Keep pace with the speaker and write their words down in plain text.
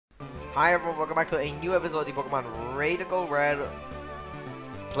Hi everyone, welcome back to a new episode of the Pokemon Radical Red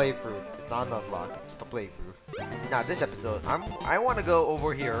playthrough. It's not a Nuzlocke, it's just a playthrough. Now this episode, I want to go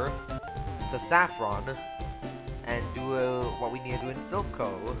over here to Saffron and do what we need to do in Silph.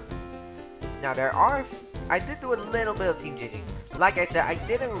 Now I did do a little bit of team changing. Like I said, I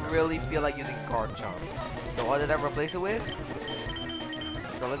didn't really feel like using Garchomp. So what did I replace it with?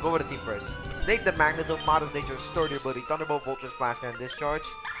 So let's go over the team first. Snape the Magnetism, Modest Nature, Sturdy Ability, Thunderbolt, Vulture's Flash Cannon, Discharge.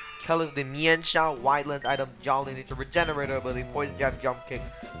 Kellis the Mienshao, Wide Lens item, Jolly Nature, Regenerator ability, Poison Jab, Jump Kick,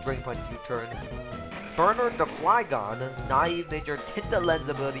 Drain Punch, U-Turn. Bernard the Flygon, Naive Nature, Tinted Lens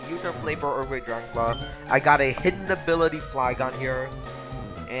ability, U-Turn, Flamethrower, Earthquake, Dragon Claw. I got a hidden ability Flygon here,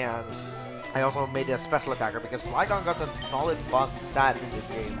 and I also made it a special attacker because Flygon got some solid buff stats in this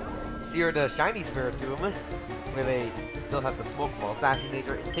game. Seer the Shiny Spiritomb, with still has the Smoke Ball, Sassy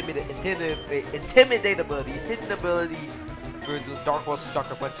Nature, Intimidate ability, Hidden ability, Dark Pulse,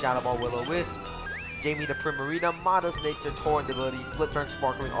 Sucker Punch, Shadow Ball, Will-O-Wisp. Jamie the Primarina, Modest Nature, Torrent ability, Flip Turn,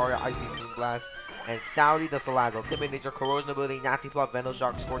 Sparkling Aura, Ice Beam, Moonblast. And Sally the Salazzle, Timid Nature, Corrosion ability, Nasty Plot,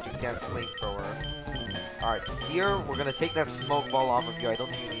 Venoshock, Scorching Sands, Flamethrower. Alright, Seer, we're gonna take that Smoke Ball off of you. I don't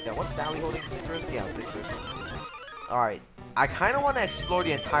think you need that. What's Sally holding? Citrus? Yeah, Citrus. Alright, I kind of want to explore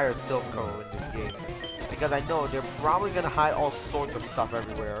the entire Silph in this game. Because I know they're probably gonna hide all sorts of stuff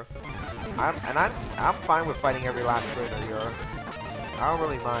everywhere. I'm fine with fighting every last trainer here. I don't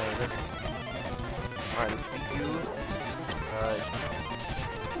really mind. Alright, let's beat you.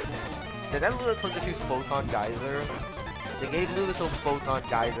 Did that Lulaton just use Photon Geyser? They gave Lulaton Photon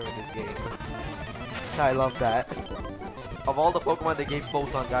Geyser in this game. I love that. Of all the Pokemon they gave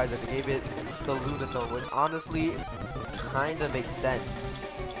Photon Geyser, they gave it to Lunatone, which honestly kinda makes sense.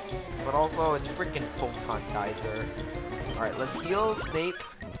 But also, it's freaking Photon Geyser. Alright, let's heal Snape.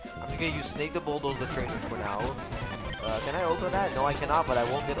 I'm just gonna use Snake to bulldoze the trainers for now. Can I Oko that? No, I cannot, but I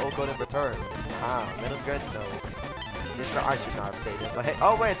won't get Oko in return. Ah, Venom Drench, no. I should not have stayed in, but hey,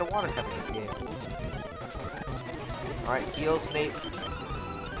 oh wait, it's a water type in this game. Alright, heal Snape.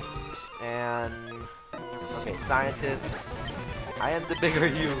 And okay, Scientist. I am the bigger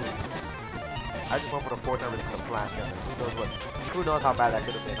you. I just went for the 4th time resistant the Flash Cannon. Who knows how bad that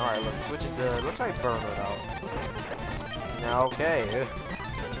could have been. Alright, let's switch it to let's try Bernard out. Now okay.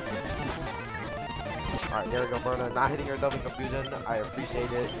 Alright, there we go, Bernard. Not hitting yourself in confusion. I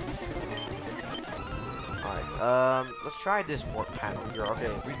appreciate it. Alright, let's try this warp panel here. Okay,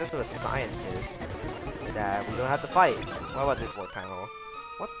 bring this to a Scientist that we don't have to fight. What about this warp panel?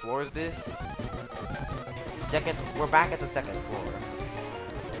 What floor is this? Second, we're back at the 2nd floor.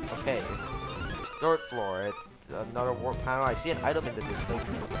 Okay. 3rd floor, it's another warp panel. I see an item in the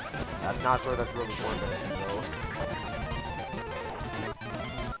distance. I'm not sure that's really worth anything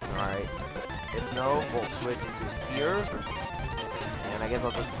though. Alright. If no, we'll switch into Seer. And I guess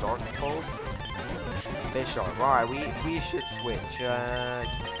I'll just Dark Pulse. Bisharp. Alright, we should switch.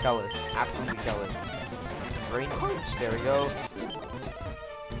 Kellis. Absolutely Kellis. Drain Punch. There we go.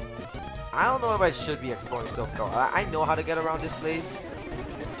 I don't know if I should be exploring Silph. I know how to get around this place.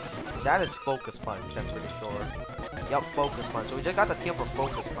 That is Focus Punch, I'm pretty sure. Yup, Focus Punch. So we just got the TM for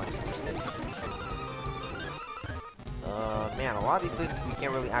Focus Punch. Interesting. Man, a lot of these places we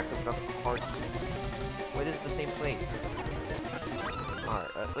can't really access without the card key. Wait, this is the same place.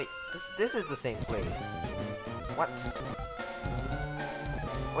 Alright, wait, this is the same place. What?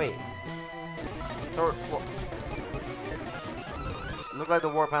 Wait. 3rd floor. Look like the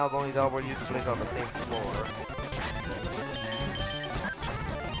warp panel's only double used to place on the same floor.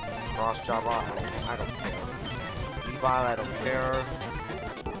 Cross Java, I don't care. Levi, I don't care.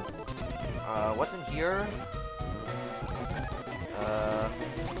 What's in here?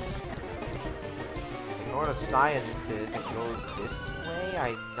 Ignore the Scientist and go this way?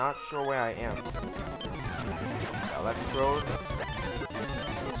 I'm not sure where I am. Electrode.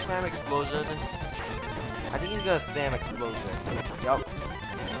 Spam Explosion. I think he's gonna spam Explosion. Yup.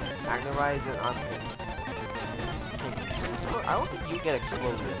 Magnerize it on him. I don't think you get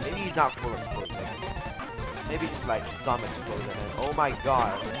Explosion. Maybe he's not full Explosion. Maybe it's like some Explosion. And oh my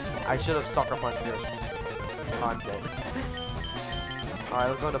god. I should have Sucker Punched your content. Alright,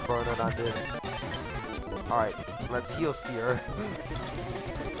 let's go to Bernard on this. Alright, let's heal Seer.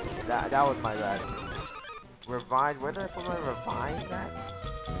 That was my bad. Revive, where did I put my revives at?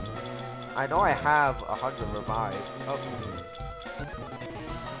 I know I have 100 revives. Oh.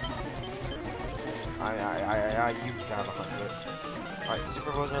 I used to have 100. Alright,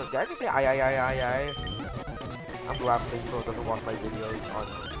 Super Potion. Did I just say I? I'm glad Flamethrower doesn't watch my videos on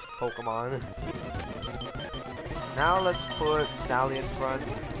Pokemon. Now let's put Sally in front.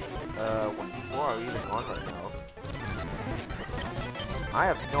 What floor are we even on right now? I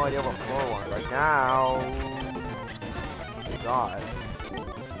have no idea what floor we're on right now. God.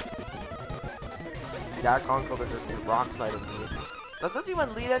 That conqueror just rock slide me. Does this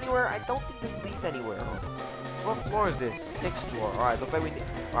even lead anywhere? I don't think this leads anywhere. What floor is this? 6th floor. Alright, looks like we need.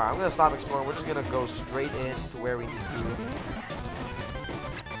 Alright, I'm gonna stop exploring. We're just gonna go straight in to where we need to.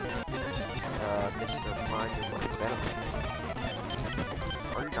 Mr. Mind is like Venom.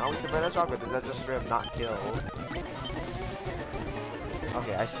 Are you down with the Venom Shock, or did that just straight up not kill?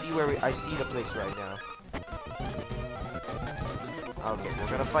 Okay, I see I see the place right now. Okay, we're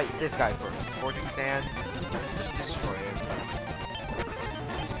gonna fight this guy first. Scorching Sands, just destroy him.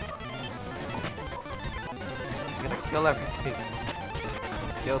 He's gonna kill everything.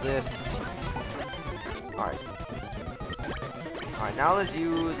 Kill this. Alright. Alright, now let's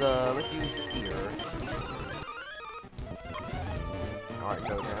use Seer. Alright,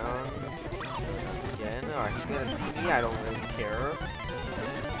 go down. Again. Alright, he's gonna see me, I don't really care.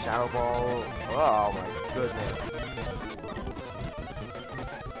 Shadow Ball. Oh my goodness.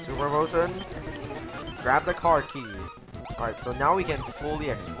 Super Potion. Grab the card key. Alright, so now we can fully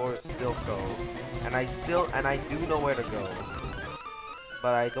explore Silph Cove. And I do know where to go.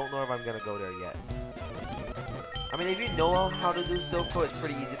 But I don't know if I'm gonna go there yet. I mean, if you know how to do Silph Cove, it's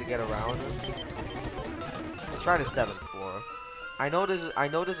pretty easy to get around. Let's try the 7th floor. I know this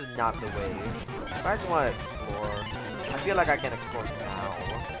is not the way. But I just want to explore. I feel like I can explore now.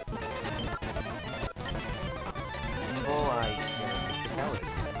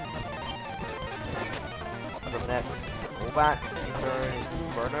 What's up next? Go back, return,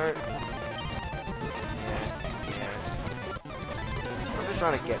 burner. Yeah. I'm just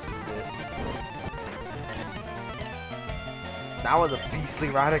trying to get through this. That was a beastly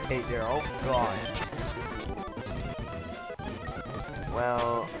Raticate there, oh god.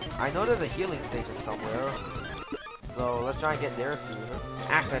 Well, I know there's a healing station somewhere. So let's try and get there soon.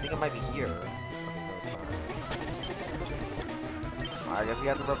 Actually, I think it might be here. I guess we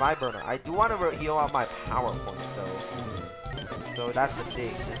have to revive Burner. I do want to heal out my power points though. So that's the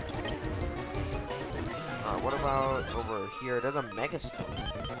thing. What about over here? There's a Mega Stone.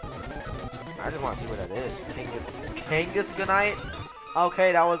 I just want to see what that is. Kangaskhanite?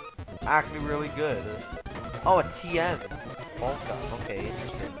 Okay, that was actually really good. Oh, a TM. Bulka. Okay,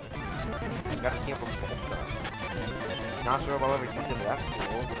 interesting. Got the TM from Bulka. Not sure if I'll ever use it, but that's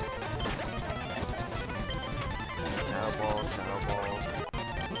cool. Shadow Ball, Shadow Ball.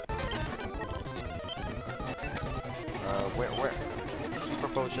 Where? Super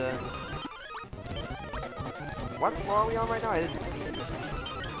Potion. What floor are we on right now? I didn't see.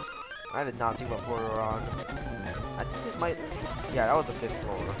 I did not see what floor we were on. I think this might... Yeah, that was the 5th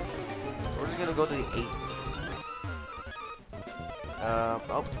floor. So we're just gonna go to the 8th.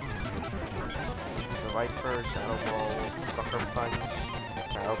 Oh. So Viper, Shadow Ball, Sucker Punch,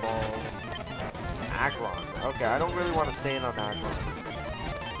 Shadow Ball, Aggron. Okay, I don't really want to stay in on Aggron.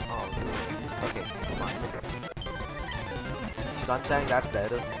 Oh, okay, it's fine. Stuntank, that's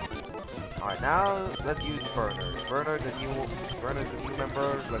dead. Alright, now let's use Burner. Burner's the new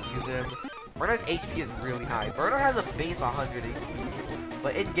member. Let's use him. Burner's HP is really high. Burner has a base 100 HP,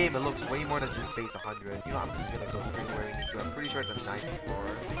 but in game it looks way more than just base 100. You know, I'm just gonna go straight where we need to. I'm pretty sure it's the 9th floor.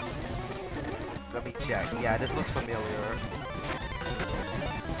 Let me check. Yeah, this looks familiar.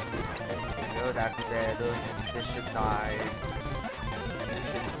 No, that's dead. This should die. You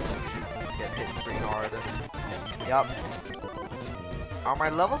should get hit pretty hard. Yup. Are my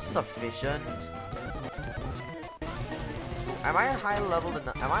levels sufficient? Am I high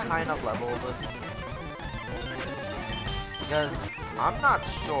enough leveled? Because I'm not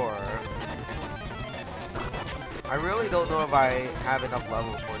sure. I really don't know if I have enough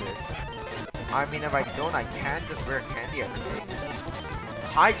levels for this. I mean, if I don't, I can just rare candy everything.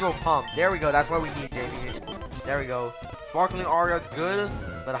 Hydro Pump. There we go. That's what we need, Jamie. There we go. Sparkling Aura is good,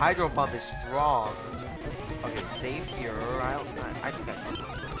 but Hydro Pump is strong. Okay, save here. I think I can.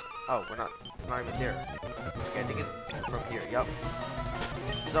 Oh, it's not even there. Okay, I think it's from here. Yup.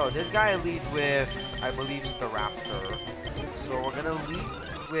 So this guy leads with, I believe, Staraptor. So we're gonna lead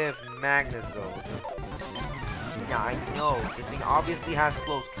with Magnezone. Yeah, I know. This thing obviously has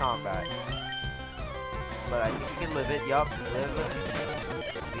close combat. But I think we can live it. Yup, live.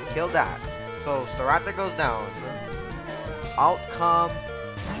 We kill that. So Staraptor goes down. Out comes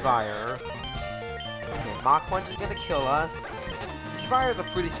Evire. Okay, Mach Punch is gonna kill us. Evire is a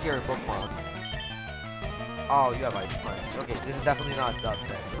pretty scary Pokemon. Oh, you have Ice Punch. Okay, this is definitely not Duck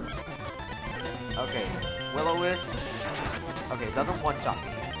then. Okay, Will-O-Wisp. Okay, it doesn't one-shot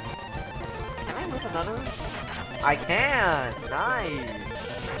me. Can I live another? I can! Nice!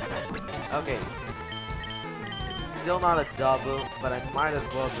 Okay. still not a double, but I might as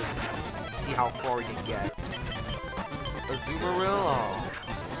well just see how far we can get. Azumarill? Oh.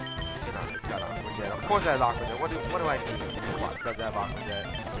 It's got Aqua Jet. Of course it has Aqua Jet. What do I need? What does it have Aqua Jet?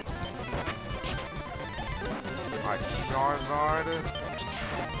 Alright, Charizard.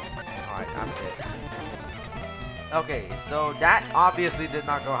 Alright, I'm it. Okay, so that obviously did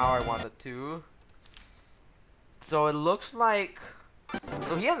not go how I wanted to. So it looks like...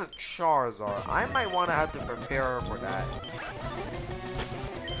 So he has a Charizard. I might want to have to prepare for that.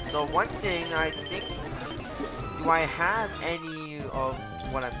 So one thing I think... Do I have any of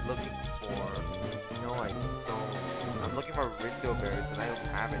what I'm looking for? No, I don't. I'm looking for Rindo Berries and I don't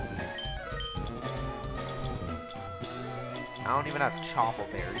have any. I don't even have Chople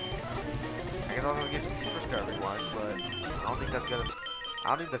Berries. I guess I'll just give citrus to everyone, but I don't think that's gonna... I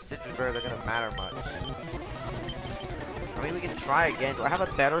don't think the citrus berries are gonna matter much. I mean, we can try again. Do I have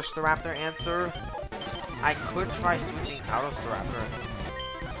a better Staraptor answer? I could try switching out of Staraptor,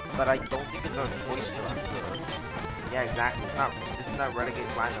 but I don't think it's a choice Staraptor. Yeah, exactly. It's not. This is not Renegade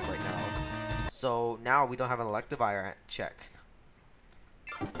Platinum right now. So now we don't have an Electivire check,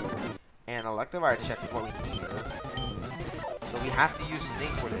 and Electivire check is what we need. So we have to use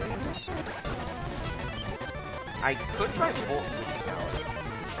Snake for this. I could try Volt switching out.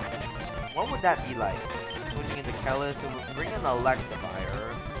 What would that be like? Switching into Kellis, it would bring in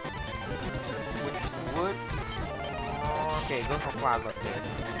Electivire, which would... okay, it goes for Plasma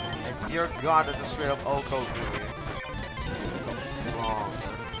Fist. And dear God, that's a straight up Oko here. It's so strong.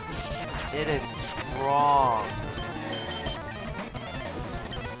 It is strong.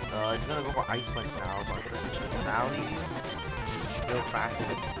 It's gonna go for Ice Punch now, so I'm gonna switch to Sally. She's still faster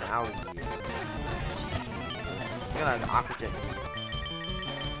than Sally. It's gonna have Aqua Jet.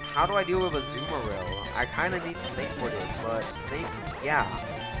 How do I deal with a Azumarill? I kind of need Snake for this, but Snake, yeah.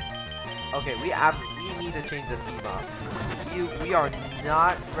 Okay, we need to change the team up. We are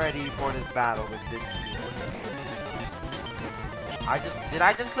not ready for this battle with this team. Did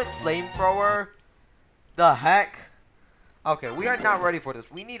I just click Flamethrower? The heck? Okay, we are not ready for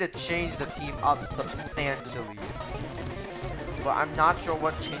this. We need to change the team up substantially. But I'm not sure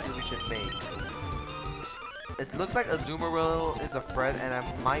what changes we should make. It looks like Azumarill is a threat, and I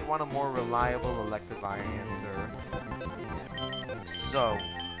might want a more reliable Electivire answer. So,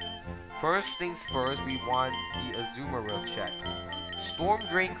 first things first, we want the Azumarill check. Storm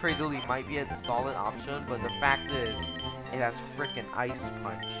Drain Cradily might be a solid option, but the fact is, it has frickin' Ice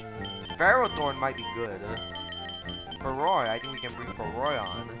Punch. Ferrothorn might be good. Feroy, I think we can bring Feroy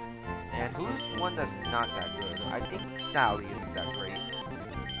on. And who's one that's not that good? I think Sally isn't that great.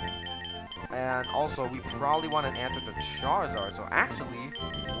 And also, we probably want an answer to Charizard, so actually,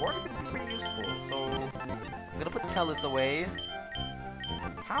 Water would be pretty useful. So, I'm gonna put Kellis away.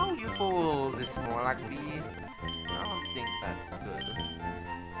 How useful will this Snorlax be? I don't think that's good.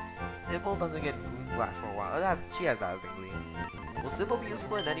 Sybil doesn't get Moonblast for a while. She has that, thankfully. Will Sybil be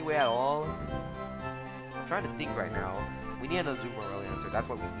useful in any way at all? I'm trying to think right now. We need an Azumarill answer. That's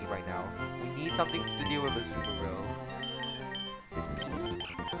what we need right now. We need something to deal with Azumarill. Is Pete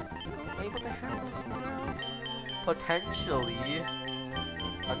able to handle Azumarill? Potentially.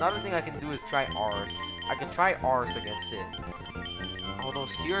 Another thing I can do is try Arse. I can try Arse against it. Although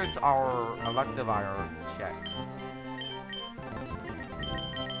Sears our Electivire check.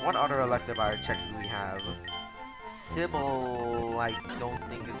 What other Electivire check do we have? Sybil, I don't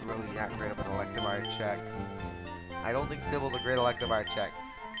think is really that great of an Electivire check. I don't think Sybil's a great Electivire check.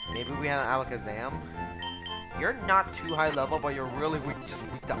 Maybe we had an Alakazam? You're not too high level, but you're really weak, just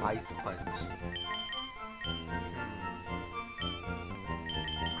weak to Ice Punch.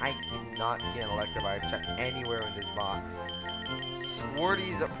 I do not see an Electivire check anywhere in this box.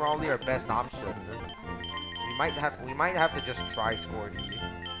 Squirty's probably our best option. We might have to just try Squirty.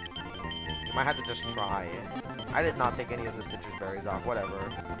 We might have to just try. I did not take any of the citrus berries off. Whatever.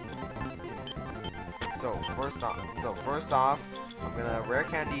 So first off, I'm gonna rare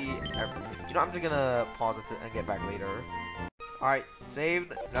candy. You know, I'm just gonna pause it and get back later. All right,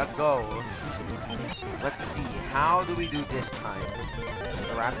 saved. Let's go. Let's see. How do we do this time?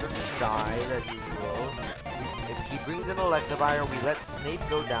 The Raptor just died as usual. If he brings in Electivire, we let Snape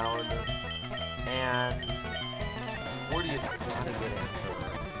go down, and Squirty is not a good answer.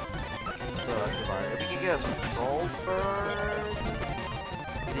 So Electivire. If we can get a Skullbird,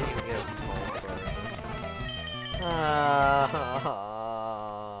 we didn't even get a Skullbird.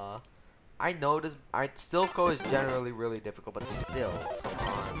 I know this. Silphco is generally really difficult, but still, come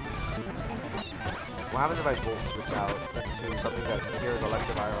on. What happens if I Volt Switch out into something that scares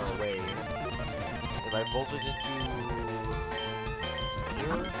Electivire away? If I Volt Switch into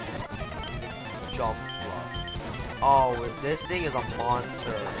Seer, Jump Bluff. Oh, this thing is a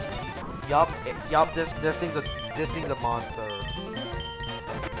monster. Yup, this thing's a monster.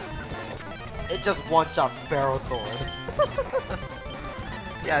 It just one-shot Ferrothorn.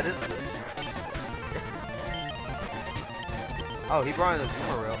 Yeah, this. Oh, he brought in a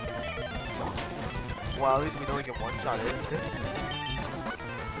Zoomer Well, at least we know we can one-shot it.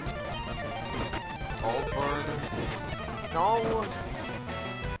 Skullburn. No.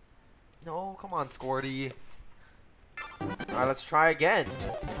 No, come on, Squirty. Alright, let's try again.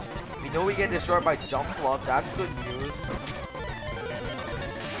 We know we get destroyed by Jump Club. That's good news.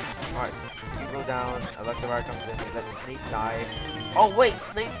 Alright, you go down. Electivire comes in. We let Snape die. Oh, wait,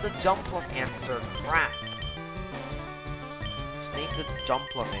 Snape's the Jump Club answer. Crap. Snape's the Jump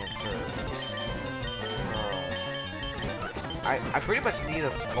Club answer. I pretty much need a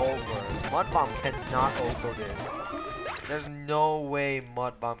Skullburn. Mud Bomb cannot OHKO this. There's no way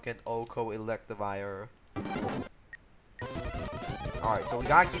Mud Bomb can OHKO Electivire. Alright, so we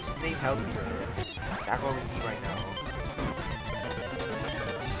gotta keep Snape healthier. That's what we need right now.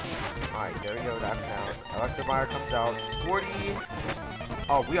 Alright, there we go, that's down. Electivire comes out. Squirty!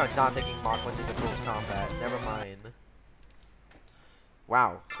 Oh, we are not taking Mach 1 into close combat. Never mind.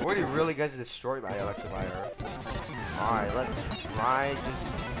 Wow, Squirty really gets destroyed by Electivire. Alright, let's try just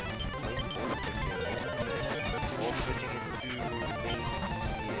playing Volt Switching. Volt Switching into maybe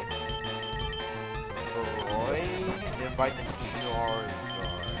Feroy? Invite the Charizard.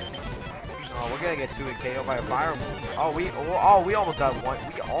 Oh, we're gonna get 2-hit KO by a fire move. Oh, we almost got one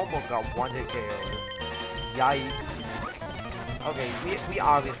hit KO. Yikes. Okay, we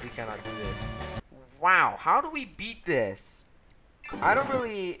obviously cannot do this. Wow, how do we beat this? I don't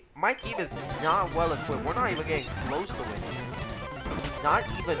really... My team is not well equipped. We're not even getting close to winning. Not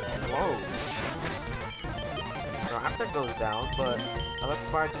even close. Raptor goes down, but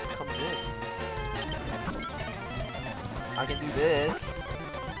Electivire just comes in. I can do this.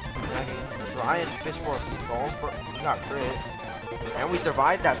 And I can try and fish for a skull. We got crit. And we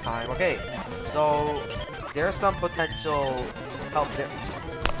survived that time. Okay, so there's some potential help there.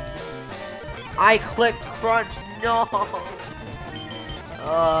 I clicked crunch. No!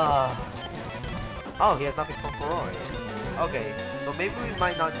 Oh, he has nothing from Feroy. Okay, so maybe we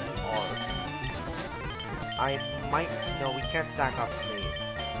might not need ours. No, we can't sack off Snape.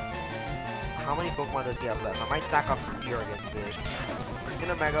 How many Pokemon does he have left? I might sack off Seer against this. He's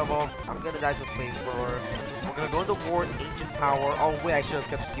gonna Mega Evolve. I'm gonna die to Flamethrower. We're gonna go into Ward, Ancient Power. Oh wait, I should have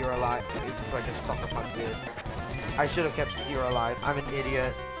kept Seer alive so I can Sucker Punch this. I should have kept Seer alive. I'm an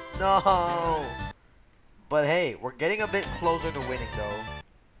idiot. No! But hey, we're getting a bit closer to winning though.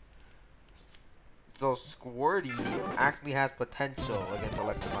 So Squirty actually has potential against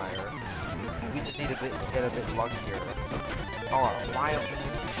Electivire. We just need to get a bit luckier. Oh, why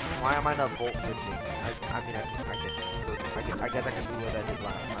am I not Volt Switching? I guess I can do what I did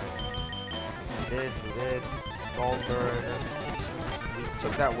last time. Do this, Skullburn. We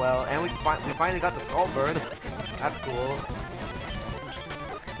took that well, and we finally got the Skullburn. That's cool.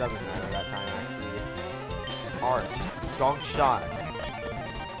 Doesn't matter that time actually. Arse, Gong Shot.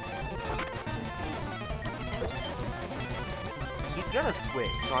 He's gonna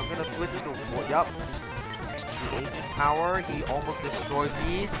switch, so I'm gonna switch into yup. The Ancient Power, he almost destroys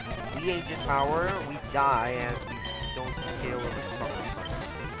me. We Ancient Power, we die, and we don't kill with a Sucker Punch.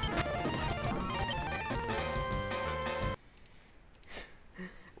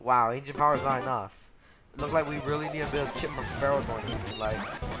 Wow, Ancient Power is not enough. It looks like we really need a bit of chip from Ferrothorn, like.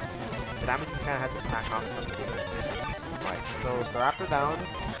 But that means we kinda have to sack off something. Right, so Staraptor down.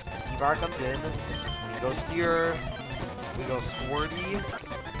 Evar comes in. We go Seer. We go Squirty.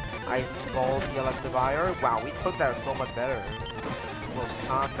 I Scald the Electivire. Wow, we took that so much better. Close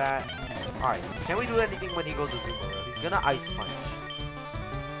combat. Alright, can we do anything when he goes to Zoomer? He's gonna Ice Punch.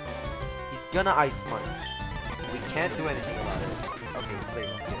 He's gonna Ice Punch. We can't do anything about it. Okay, we play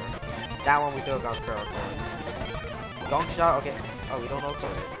rough here. That one we could have gone Ferrothorn. Gong Shot, okay. Oh, we don't know it.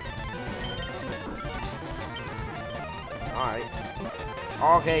 Alright.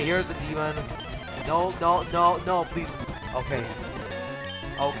 Okay, here's the demon. No, no, no, no, please. Okay.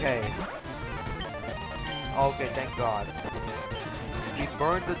 Okay. Okay, thank God. We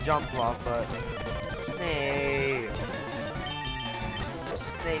burned the Jump Club, but... Snape!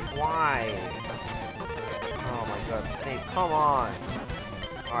 Snape, why? Oh my God, Snape, come on!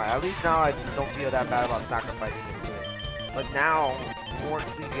 Alright, at least now I don't feel that bad about sacrificing him to it. But now, Ward,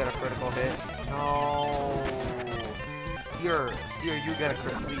 please get a critical hit. No! Seer, you get a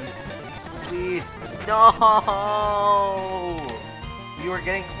crit, please. Please. No! We were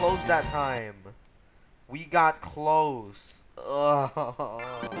getting close that time. We got close. Ugh.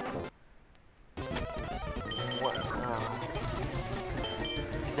 What?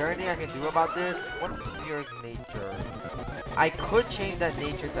 Is there anything I can do about this? What is your nature? I could change that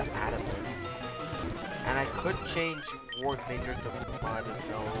nature to adamant. And I could change Ward's nature to minus.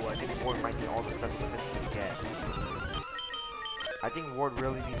 No, I think Ward might need all the special defense he can get. I think Ward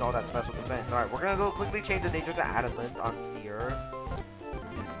really needs all that special defense. Alright, we're gonna go quickly change the nature to adamant on Seer.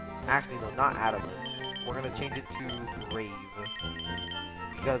 Actually, no, not adamant. We're gonna change it to brave.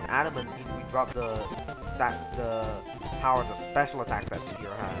 Because adamant means we drop the power of the special attack that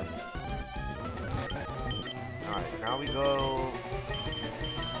Seer has. Alright, now we go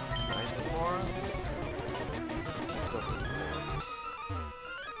 9th floor. Let's go to the floor.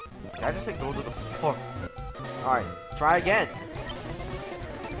 Did I just say go to the floor? Alright, try again.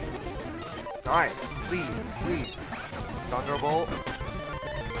 Alright, please. Thunderbolt.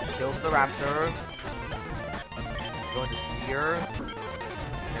 Kills the raptor. Go into Seer.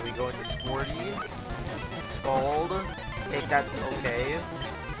 And we go into Squirty. Scald. Take that, okay.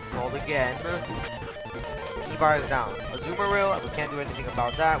 Scald again. Evar is down. Azumarill, we can't do anything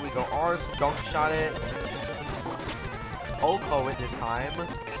about that. We go Ars, Dunk Shot it. Oko in this time.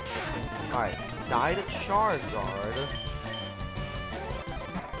 Alright, die to Charizard.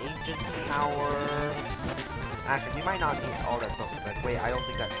 Ancient Power. Actually, we might not need all that special effect. Wait, I don't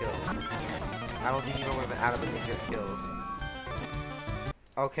think that kills. I don't think even with an adamant nature it kills.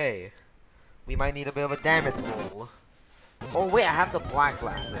 Okay. We might need a bit of a damage roll. Oh wait, I have the black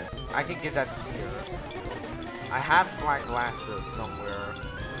glasses. I can give that to Seer. I have black glasses somewhere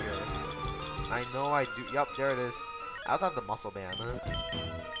here. I know I do. Yup, there it is. I also have the muscle band.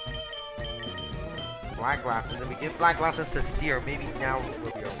 Black glasses. If we give black glasses to Seer, maybe now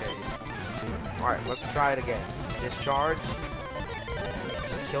we'll be okay. Alright, let's try it again. Discharge.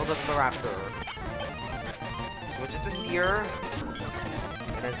 Just kill the Staraptor. Switch it to Seer.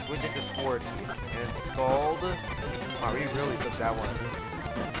 And then switch it to Squirty. And then Scald. Wow, we really took that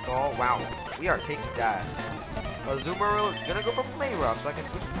one. Scald. Wow. We are taking that. Azumarill is gonna go for Flame Rush, so I can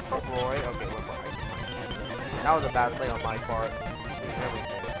switch it to Roy. Okay, went for Ice Punch. That was a bad play on my part. There we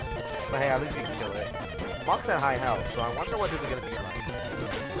missed. But hey, at least we can kill it. Muck's at high health, so I wonder what this is gonna be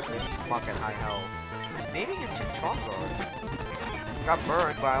like. Muck at high health. Maybe you can check Charizard. Got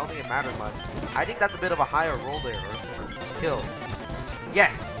burned, but I don't think it mattered much. I think that's a bit of a higher roll there. Kill.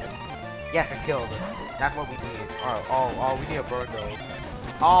 Yes! Yes, it killed. That's what we need. Oh, we need a burn though.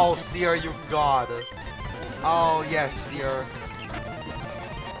 Oh, Seer, you god. Oh, yes, Seer.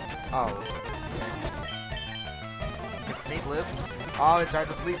 Oh. Can Snape live? Oh, it tried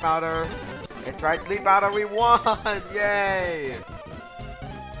to Sleep Powder. It tried Sleep Powder. We won! Yay!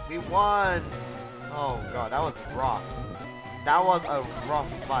 We won! Oh, god, that was rough. That was a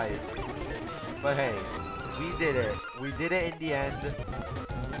rough fight. But hey, we did it. We did it in the end.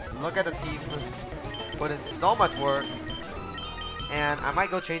 Look at the team. Put in so much work. And I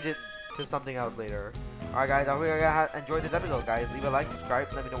might go change it to something else later. Alright guys, I hope you guys enjoyed this episode, guys. Leave a like,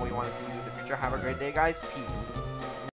 subscribe, let me know what you want to see in the future. Have a great day, guys. Peace.